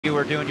you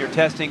were doing your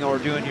testing or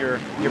doing your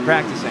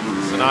practicing.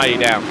 Sanayei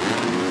down.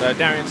 So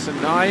Darian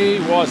Sanayei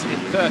was in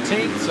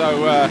 13th,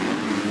 so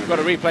we've got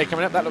a replay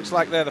coming up. That looks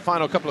like they're the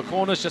final couple of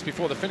corners just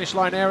before the finish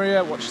line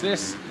area. Watch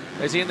this.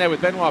 Is he in there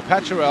with Benoit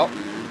Paturel?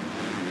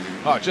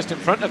 Oh, just in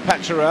front of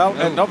Paturel,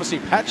 and obviously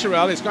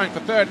Paturel is going for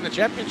third in the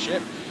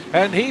championship,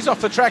 and he's off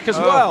the track as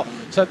well.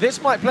 So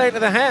this might play into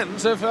the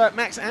hands of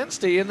Max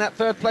Anstey in that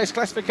third place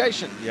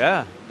classification.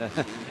 Yeah,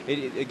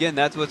 again,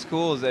 that's what's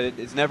cool is that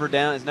it's never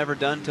down, it's never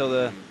done till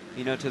the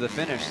to the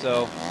finish.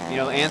 So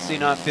Anstey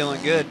not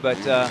feeling good, but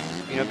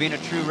being a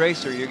true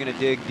racer, you're going to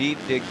dig deep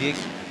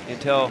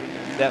until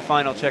that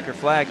final checker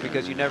flag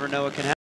because you never know what can happen.